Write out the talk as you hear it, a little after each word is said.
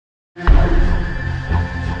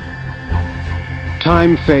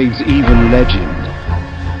Time fades even legend.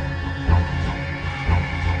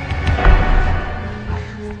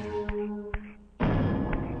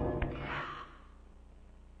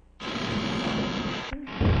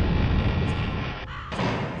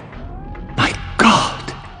 My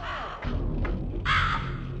God!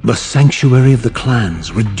 The sanctuary of the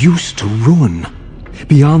clans reduced to ruin.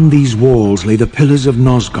 Beyond these walls lay the pillars of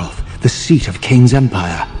Nosgoth, the seat of Kain's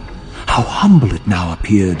empire. How humble it now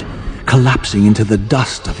appeared, collapsing into the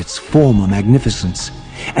dust of its former magnificence.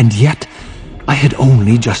 And yet, I had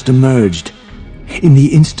only just emerged. In the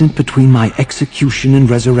instant between my execution and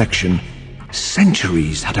resurrection,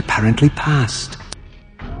 centuries had apparently passed.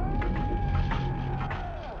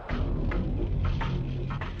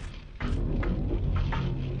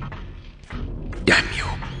 Damn you!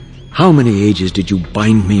 How many ages did you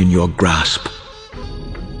bind me in your grasp?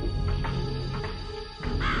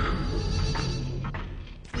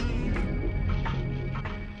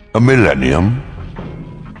 A millennium?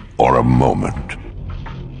 Or a moment?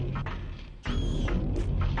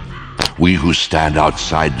 We who stand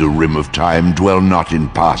outside the rim of time dwell not in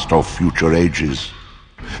past or future ages.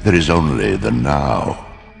 There is only the now.